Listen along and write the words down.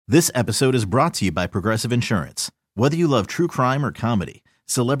This episode is brought to you by Progressive Insurance. Whether you love true crime or comedy,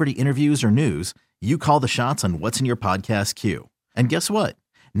 celebrity interviews or news, you call the shots on what's in your podcast queue. And guess what?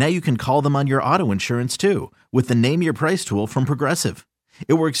 Now you can call them on your auto insurance too with the Name Your Price tool from Progressive.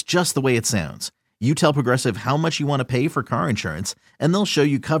 It works just the way it sounds. You tell Progressive how much you want to pay for car insurance, and they'll show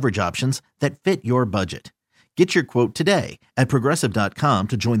you coverage options that fit your budget. Get your quote today at Progressive.com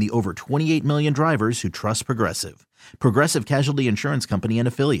to join the over 28 million drivers who trust Progressive. Progressive Casualty Insurance Company and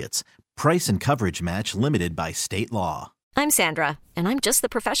Affiliates. Price and coverage match limited by state law. I'm Sandra, and I'm just the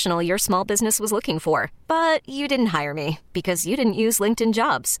professional your small business was looking for. But you didn't hire me because you didn't use LinkedIn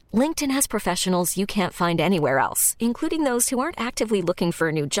Jobs. LinkedIn has professionals you can't find anywhere else, including those who aren't actively looking for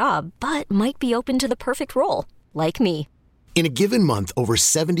a new job, but might be open to the perfect role, like me. In a given month, over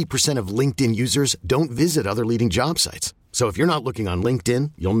 70% of LinkedIn users don't visit other leading job sites. So if you're not looking on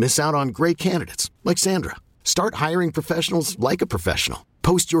LinkedIn, you'll miss out on great candidates like Sandra. Start hiring professionals like a professional.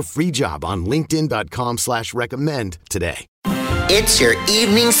 Post your free job on linkedin.com/recommend today. It's your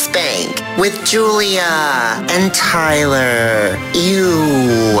evening spank with Julia and Tyler.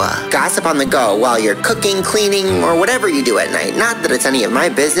 Ew. Gossip on the go while you're cooking, cleaning, or whatever you do at night. Not that it's any of my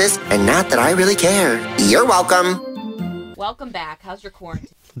business, and not that I really care. You're welcome. Welcome back. How's your quarantine?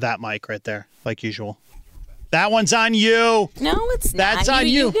 That mic right there, like usual. That one's on you. No, it's That's not. on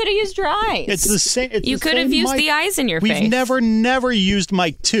you. You could have used your eyes. It's the same. You could have used the eyes in your face. We've never used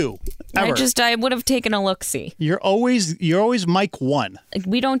mic 2. Ever. I would have taken a look-see. You're always mic 1.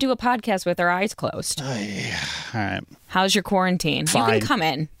 We don't do a podcast with our eyes closed. All right. How's your quarantine? Fine. You can come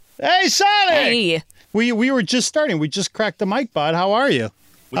in. Hey, Sonic. Hey. We were just starting. We just cracked the mic, bud. How are you?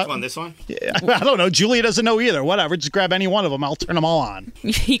 Which one? This one? I don't know. Julia doesn't know either. Whatever. Just grab any one of them. I'll turn them all on.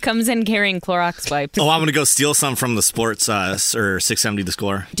 He comes in carrying Clorox wipes. Oh, I'm going to go steal some from the sports or 670 The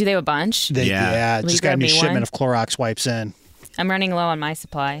Score. Do they have a bunch? Yeah. Will Just you got a grab new me shipment one? of Clorox wipes in. I'm running low on my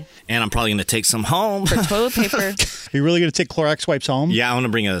supply. And I'm probably going to take some home. For toilet paper. Are you really going to take Clorox wipes home? Yeah, I want to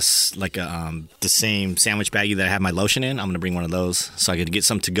bring the same sandwich baggie that I have my lotion in. I'm going to bring one of those so I could get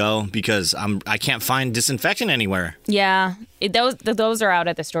some to go because I can't find disinfectant anywhere. Yeah, those are out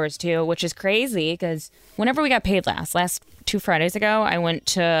at the stores too, which is crazy because whenever we got paid last 2 Fridays ago, I went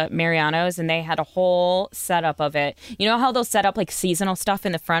to Mariano's and they had a whole setup of it. You know how they'll set up like seasonal stuff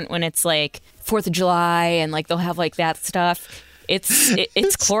in the front when it's like 4th of July and like they'll have like that stuff. It's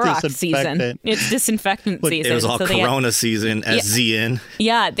Clorox season. It's disinfectant season. It was all so Corona season, SZN.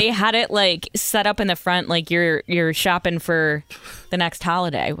 Yeah, they had it like set up in the front like you're shopping for the next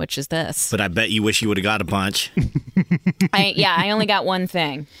holiday, which is this. But I bet you wish you would have got a bunch. I only got one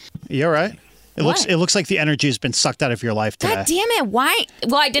thing. You all right? It looks like the energy has been sucked out of your life today. God damn it. Why?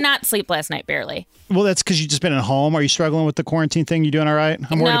 Well, I did not sleep last night, barely. Well, that's because you've just been at home. Are you struggling with the quarantine thing? You doing all right?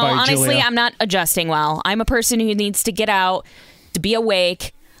 I'm worried about you, honestly, Julia. I'm not adjusting well. I'm a person who needs to get out, to be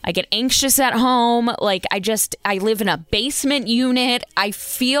awake. I get anxious at home. Like, I live in a basement unit. I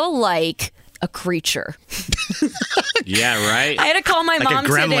feel like a creature. Yeah, right? I had to call my like mom a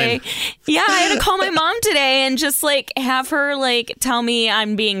gremlin. today. Yeah, I had to call my mom today and just like have her like tell me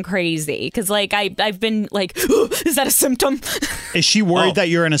I'm being crazy because like I've been like, is that a symptom? Is she worried that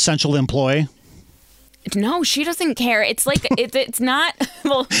you're an essential employee? No, she doesn't care. It's like it's not.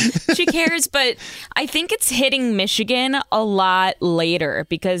 Well, she cares, but I think it's hitting Michigan a lot later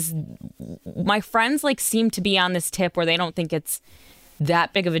because my friends like seem to be on this tip where they don't think it's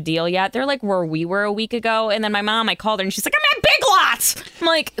that big of a deal yet. They're like where we were a week ago. And then my mom, I called her and she's like, I'm at Big Lots. I'm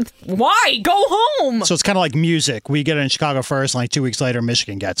like, why? Go home. So it's kind of like music. We get it in Chicago first, and like 2 weeks later,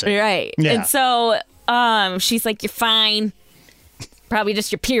 Michigan gets it. Right. Yeah. And so she's like, you're fine. Probably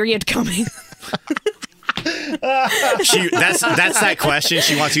just your period coming. That's that question.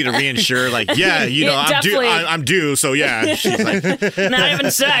 She wants you to reinsure, like, I'm due, so yeah. She's like, not having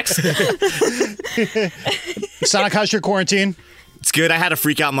sex. Sonic, how's your quarantine? It's good. I had a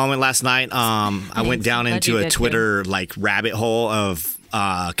freak out moment last night. I went down into a Twitter like rabbit hole of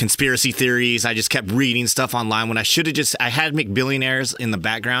conspiracy theories. I just kept reading stuff online when I should have I had McBillionaires in the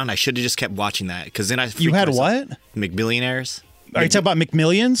background. I should have just kept watching that because then You had what? McBillionaires. Are you talking about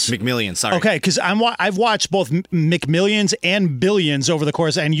McMillions? McMillions, sorry. Okay, because I've watched both McMillions and Billions over the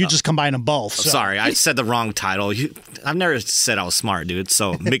course, and you just combine them both. So. Sorry, I said the wrong title. I've never said I was smart, dude.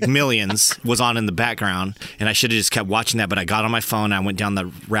 So McMillions was on in the background, and I should have just kept watching that, but I got on my phone, and I went down the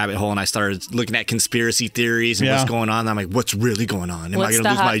rabbit hole, and I started looking at conspiracy theories and what's going on. And I'm like, what's really going on? Am I going to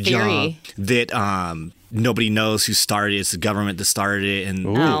lose my job? That nobody knows who started it. It's the government that started it. And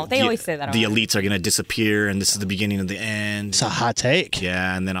no, they always say that. The elites are going to disappear, and this is the beginning of the end. It's a hot take.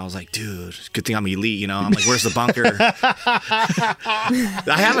 Yeah, and then I was like, dude, good thing I'm elite, you know? I'm like, where's the bunker?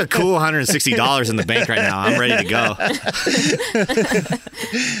 I have a cool $160 in the bank right now. I'm ready to go.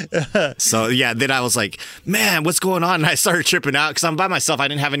 So, yeah, then I was like, man, what's going on? And I started tripping out because I'm by myself. I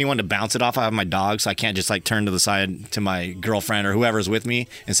didn't have anyone to bounce it off. I have my dog, so I can't just like turn to the side to my girlfriend or whoever's with me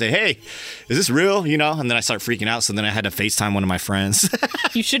and say, hey, is this real? You know? And then I start freaking out. So then I had to FaceTime one of my friends.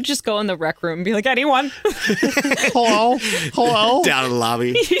 You should just go in the rec room and be like, anyone? Hello? Down in the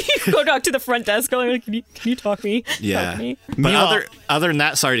lobby. Go talk to the front desk. Like, can you talk me? Yeah. Talk me? But other than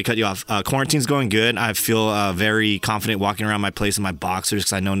that, sorry to cut you off. Quarantine's going good. I feel very confident walking around my place in my boxers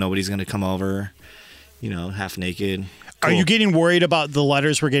because I know nobody's going to come over, you know, half naked. Cool. Are you getting worried about the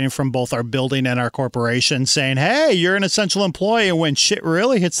letters we're getting from both our building and our corporation saying, hey, you're an essential employee, and when shit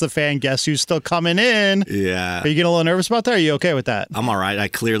really hits the fan, guess who's still coming in? Yeah. Are you getting a little nervous about that? Are you okay with that? I'm all right. I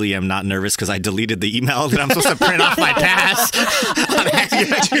clearly am not nervous because I deleted the email that I'm supposed to print off my pass.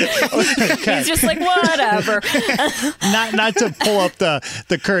 He's just like, whatever. not to pull up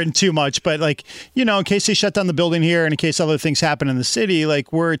the curtain too much, but like, you know, in case they shut down the building here and in case other things happen in the city,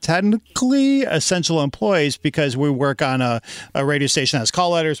 like we're technically essential employees because we work on a radio station that has call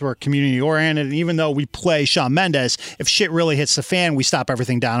letters. We're community oriented. And even though we play Shawn Mendes, if shit really hits the fan, we stop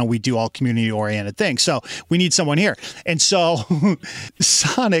everything down and we do all community oriented things. So we need someone here. And so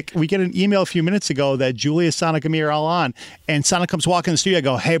Sonic, we get an email a few minutes ago that Julia, Sonic, and me are all on. And Sonic comes walking in the studio. I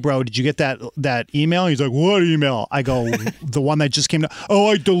go, hey, bro, did you get that email? He's like, what email? I go, the one that just came down. Oh,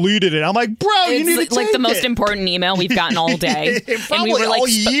 I deleted it. I'm like, bro, you need to take like the most it. important email we've gotten all day. And we were like, all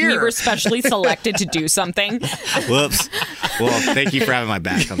year. We were specially selected to do something. Whoops. Well, thank you for having my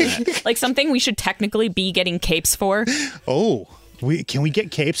back on that. Like something we should technically be getting capes for. Oh, can we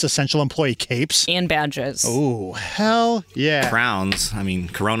get capes, essential employee capes? And badges. Oh, hell yeah. Crowns. I mean,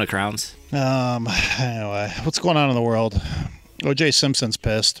 Corona crowns. Anyway, what's going on in the world? O.J. Simpson's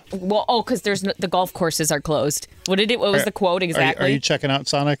pissed. Well, because the golf courses are closed. What was the quote exactly? Are you checking out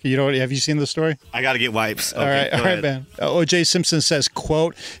Sonic? Have you seen the story? I got to get wipes. Okay, all right, man. O.J. Simpson says,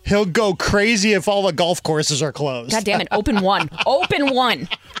 quote, he'll go crazy if all the golf courses are closed. God damn it. Open one. Open one.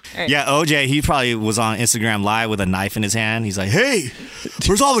 Right. Yeah, OJ, he probably was on Instagram Live with a knife in his hand. He's like, hey,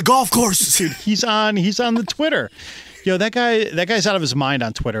 where's all the golf courses? Dude, he's on the Twitter. Yo, that guy's out of his mind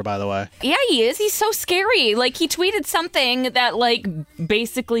on Twitter, by the way. Yeah, he is. He's so scary. Like, he tweeted something that, like,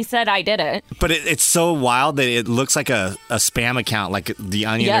 basically said, I did it. But it's so wild that it looks like a spam account, like The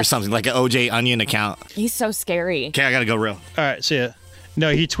Onion or something, like an OJ Onion account. He's so scary. Okay, I got to go real. All right, see ya.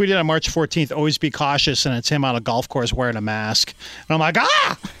 No, he tweeted on March 14th, always be cautious, and it's him on a golf course wearing a mask. And I'm like,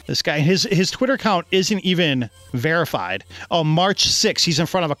 this guy, his Twitter account isn't even verified. Oh, March 6th, he's in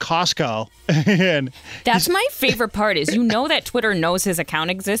front of a Costco. And that's my favorite part is that Twitter knows his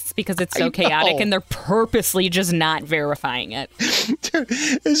account exists because it's so chaotic, and they're purposely just not verifying it. Dude,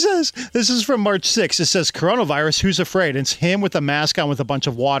 this is from March 6th. It says, coronavirus, who's afraid? And it's him with a mask on with a bunch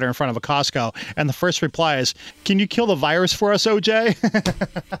of water in front of a Costco. And the first reply is, can you kill the virus for us, OJ?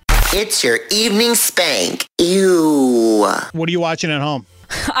 It's your evening spank. Ew. What are you watching at home?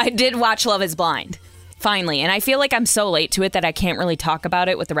 I did watch Love is Blind. Finally. And I feel like I'm so late to it that I can't really talk about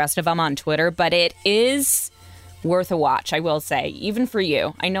it with the rest of them on Twitter. But it is worth a watch, I will say. Even for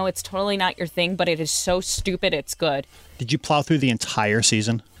you. I know it's totally not your thing, but it is so stupid it's good. Did you plow through the entire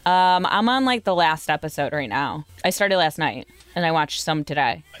season? I'm on like the last episode right now. I started last night and I watched some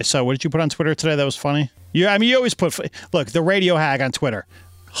today. So what did you put on Twitter today that was funny? You always put, look, the radio hag on Twitter.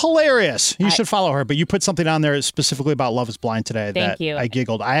 Hilarious. You should follow her, but you put something on there specifically about Love is Blind today. Thank you. I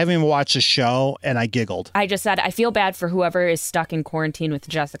giggled. I haven't even watched the show and I giggled. I just said, I feel bad for whoever is stuck in quarantine with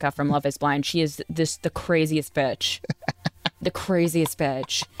Jessica from Love is Blind. She is the craziest bitch. The craziest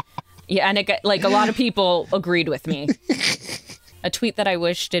bitch. Yeah, and a lot of people agreed with me. A tweet that I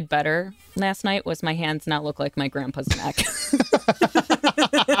wish did better last night was my hands not look like my grandpa's neck.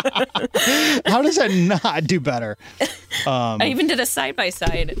 How does that not do better? I even did a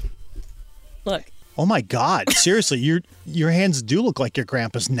side-by-side. Look. Oh, my God. Seriously, your hands do look like your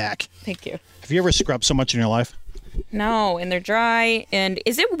grandpa's neck. Thank you. Have you ever scrubbed so much in your life? No, and they're dry. And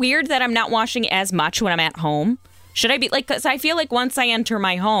is it weird that I'm not washing as much when I'm at home? Should I be because I feel like once I enter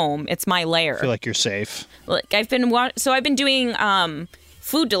my home, it's my lair. I feel like you're safe. Like I've been doing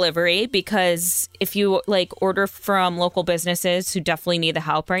food delivery because if you order from local businesses who definitely need the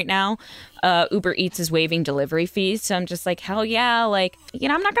help right now, Uber Eats is waiving delivery fees. So I'm just like, hell yeah. I'm not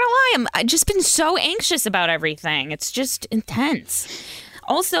going to lie. I've just been so anxious about everything. It's just intense.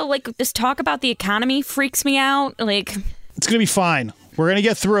 Also, this talk about the economy freaks me out. It's going to be fine. We're going to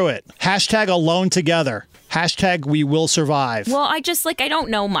get through it. Hashtag alone together. Hashtag we will survive. Well, I don't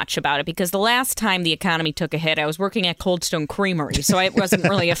know much about it because the last time the economy took a hit, I was working at Cold Stone Creamery, so I wasn't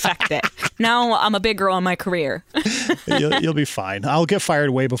really affected. Now I'm a big girl in my career. You'll be fine. I'll get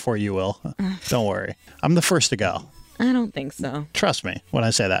fired way before you will. Don't worry. I'm the first to go. I don't think so. Trust me when I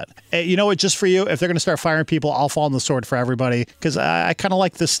say that. Hey, you know what? Just for you, if they're going to start firing people, I'll fall on the sword for everybody because I kind of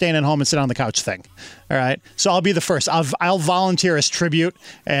like this staying at home and sit on the couch thing. All right. So I'll be the first. I'll volunteer as tribute,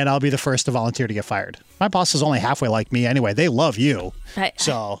 and I'll be the first to volunteer to get fired. My boss is only halfway like me anyway. They love you.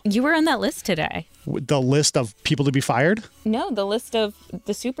 You were on that list today. The list of people to be fired? No, the list of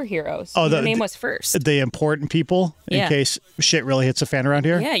the superheroes. Oh, your name was first. The important people in case shit really hits a fan around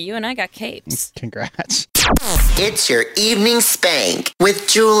here? Yeah, you and I got capes. Congrats. It's your evening spank with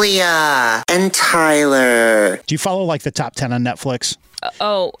Julia and Tyler. Do you follow like the top 10 on Netflix?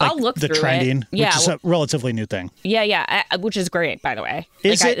 I'll look the through trending, it. Yeah, which is a relatively new thing. Yeah, which is great, by the way.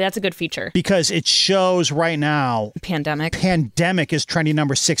 That's a good feature. Because it shows right now Pandemic is trending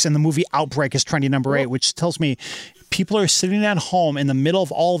number 6 and the movie Outbreak is trending number 8, which tells me people are sitting at home in the middle of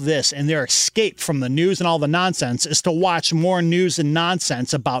all this and their escape from the news and all the nonsense is to watch more news and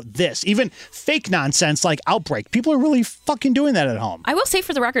nonsense about this. Even fake nonsense like Outbreak. People are really fucking doing that at home. I will say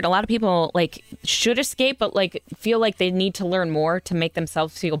for the record, a lot of people should escape, but feel like they need to learn more to make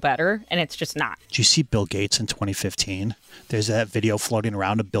themselves feel better, and it's just not. Did you see Bill Gates in 2015? There's that video floating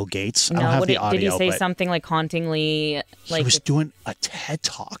around of Bill Gates. No, I don't have the audio. Did he say something hauntingly? He was doing a TED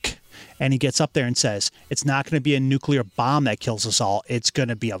Talk. And he gets up there and says, it's not going to be a nuclear bomb that kills us all. It's going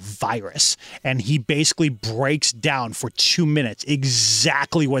to be a virus. And he basically breaks down for 2 minutes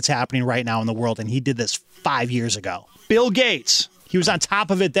exactly what's happening right now in the world. And he did this 5 years ago. Bill Gates. He was on top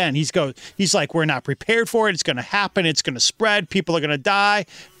of it then. He's like, we're not prepared for it. It's going to happen. It's going to spread. People are going to die.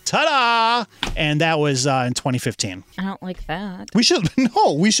 Ta-da! And that was in 2015. I don't like that. We should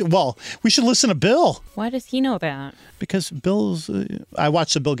listen to Bill. Why does he know that? Because I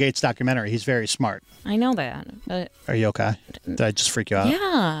watched the Bill Gates documentary. He's very smart. I know that. But are you okay? Did I just freak you out?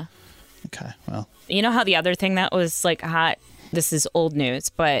 Yeah. Okay, well. You know how the other thing that was hot, this is old news,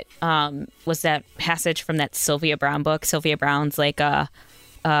 but was that passage from that Sylvia Browne book? Sylvia Browne's the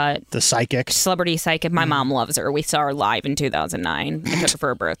psychic. Celebrity psychic. My mom loves her. We saw her live in 2009. I took her for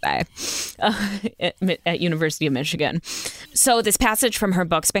her birthday at University of Michigan. So this passage from her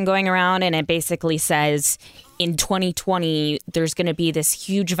book's been going around, and it basically says, in 2020, there's going to be this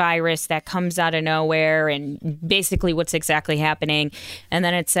huge virus that comes out of nowhere, and basically what's exactly happening. And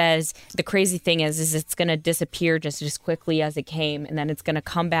then it says, the crazy thing is it's going to disappear just as quickly as it came, and then it's going to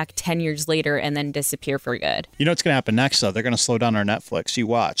come back 10 years later and then disappear for good. You know what's going to happen next, though? They're going to slow down our Netflix. You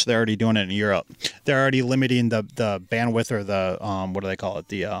watch. They're already doing it in Europe. They're already limiting the bandwidth or the, what do they call it?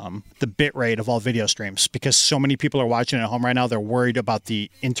 The bit rate of all video streams, because so many people are watching it at home right now. They're worried about the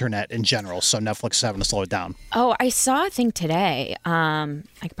internet in general, so Netflix is having to slow it down. Oh, I saw a thing today. I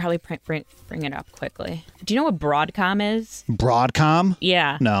could probably bring it up quickly. Do you know what Broadcom is? Broadcom?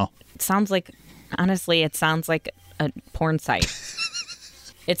 Yeah. No. It sounds like a porn site.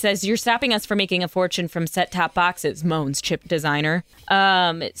 It says, you're stopping us from making a fortune from set-top boxes, moans chip designer.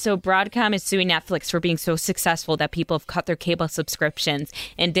 So Broadcom is suing Netflix for being so successful that people have cut their cable subscriptions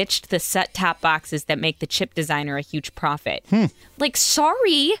and ditched the set-top boxes that make the chip designer a huge profit.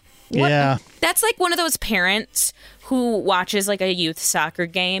 Sorry. What? Yeah. That's like one of those parents who watches a youth soccer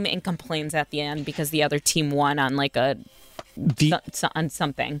game and complains at the end because the other team won on on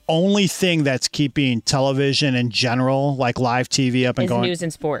something. Only thing that's keeping television in general, like live TV up and going. News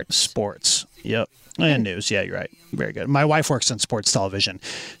and sports. Sports. Yep. And news. Yeah, you're right. Very good. My wife works in sports television.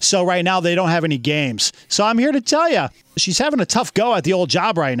 So right now they don't have any games. So I'm here to tell you, she's having a tough go at the old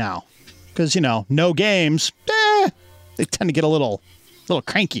job right now. Because, no games. They tend to get a little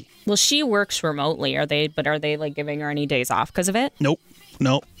cranky. Well, she works remotely. Are they giving her any days off because of it? Nope.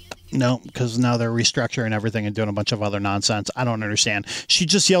 Because now they're restructuring everything and doing a bunch of other nonsense. I don't understand. She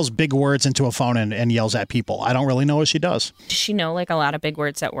just yells big words into a phone and yells at people. I don't really know what she does. Does she know a lot of big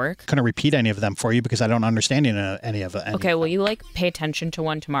words at work? Couldn't repeat any of them for you because I don't understand any of it. Okay, will you pay attention to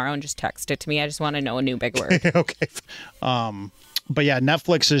one tomorrow and just text it to me? I just want to know a new big word. Okay. But yeah,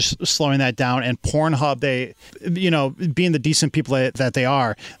 Netflix is slowing that down, and Pornhub, they, being the decent people that they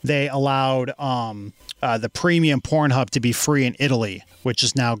are, they allowed the premium Pornhub to be free in Italy, which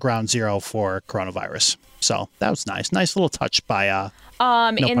is now ground zero for coronavirus. So that was nice. Nice little touch by no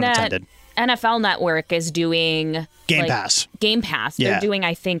pun intended. NFL Network is doing Game Pass. They're doing,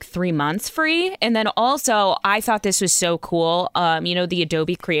 I think, 3 months free. And then also, I thought this was so cool. The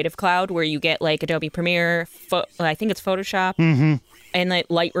Adobe Creative Cloud, where you get Adobe Premiere, I think it's Photoshop. Mm-hmm. and like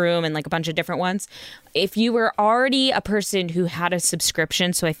Lightroom and like a bunch of different ones. If you were already a person who had a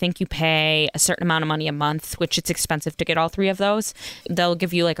subscription, so I think you pay a certain amount of money a month, which it's expensive to get all 3 of those, they'll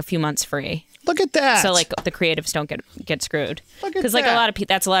give you like a few months free. Look at that. So like the creatives don't get screwed. Look at Because like that.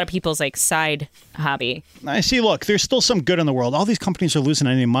 that's a lot of people's like side hobby. I see. Look, there's still some good in the world. All these companies are losing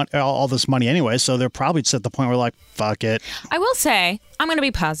all this money anyway, so they're probably just at the point where like, fuck it. I will say, I'm going to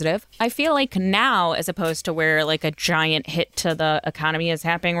be positive. I feel like now, as opposed to where like a giant hit to the economy is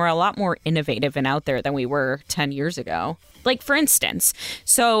happening, we're a lot more innovative and out there than we were 10 years ago. Like, for instance,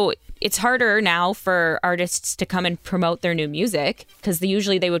 so it's harder now for artists to come and promote their new music because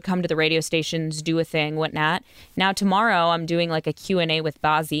usually they would come to the radio stations, do a thing, whatnot. Now tomorrow I'm doing like a Q&A with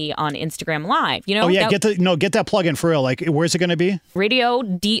Bazzi on Instagram Live. You know? Oh yeah, get that plug in for real. Like, where's it going to be? Radio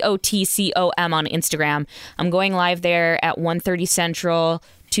DOTCOM on Instagram. I'm going live there at 1:30 Central,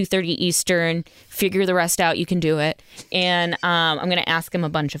 2:30 Eastern. Figure the rest out. You can do it. And I'm going to ask him a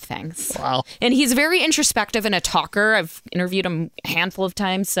bunch of things. Wow. And he's very introspective and a talker. I've interviewed him a handful of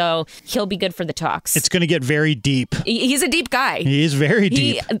times, so he'll be good for the talks. It's going to get very deep. He's a deep guy. He is very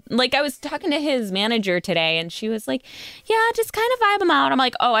deep. Like, I was talking to his manager today, and she was like, yeah, just kind of vibe him out. I'm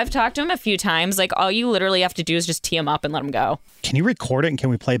like, oh, I've talked to him a few times. Like, all you literally have to do is just tee him up and let him go. Can you record it and can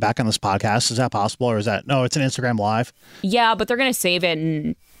we play back on this podcast? Is that possible? Or is that, no, it's an Instagram Live? Yeah, but they're going to save it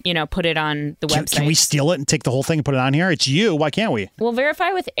and, put it on the website. Can we steal it and take the whole thing and put it on here? It's you. Why can't we? We'll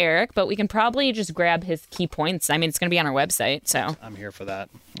verify with Eric, but we can probably just grab his key points. I mean, it's going to be on our website, so. I'm here for that.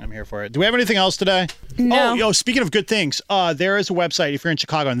 I'm here for it. Do we have anything else today? No. Oh, speaking of good things, there is a website if you're in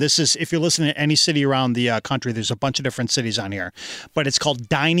Chicago, and this is, if you're listening to any city around the country, there's a bunch of different cities on here, but it's called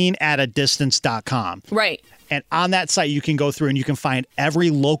diningatadistance.com. Right. And on that site, you can go through and you can find every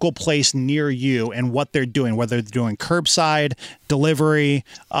local place near you and what they're doing, whether they're doing curbside, delivery,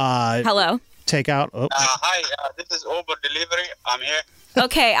 Hello. takeout. Oh. Hi, this is Uber Delivery. I'm here.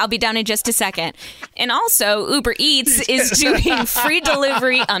 Okay, I'll be down in just a second. And also, Uber Eats is doing free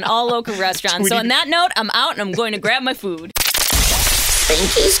delivery on all local restaurants. So on that note, I'm out and I'm going to grab my food.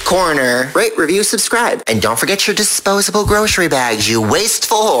 Spanky's Corner. Rate, review, subscribe. And don't forget your disposable grocery bags, you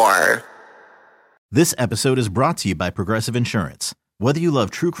wasteful whore. This episode is brought to you by Progressive Insurance. Whether you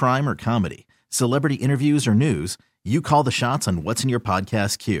love true crime or comedy, celebrity interviews or news, you call the shots on what's in your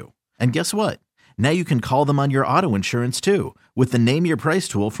podcast queue. And guess what? Now you can call them on your auto insurance too with the Name Your Price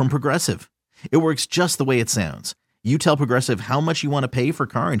tool from Progressive. It works just the way it sounds. You tell Progressive how much you want to pay for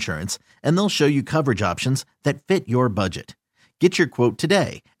car insurance, and they'll show you coverage options that fit your budget. Get your quote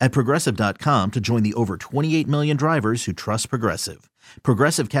today at Progressive.com to join the over 28 million drivers who trust Progressive.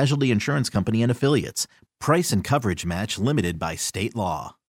 Progressive Casualty Insurance Company and Affiliates. Price and coverage match limited by state law.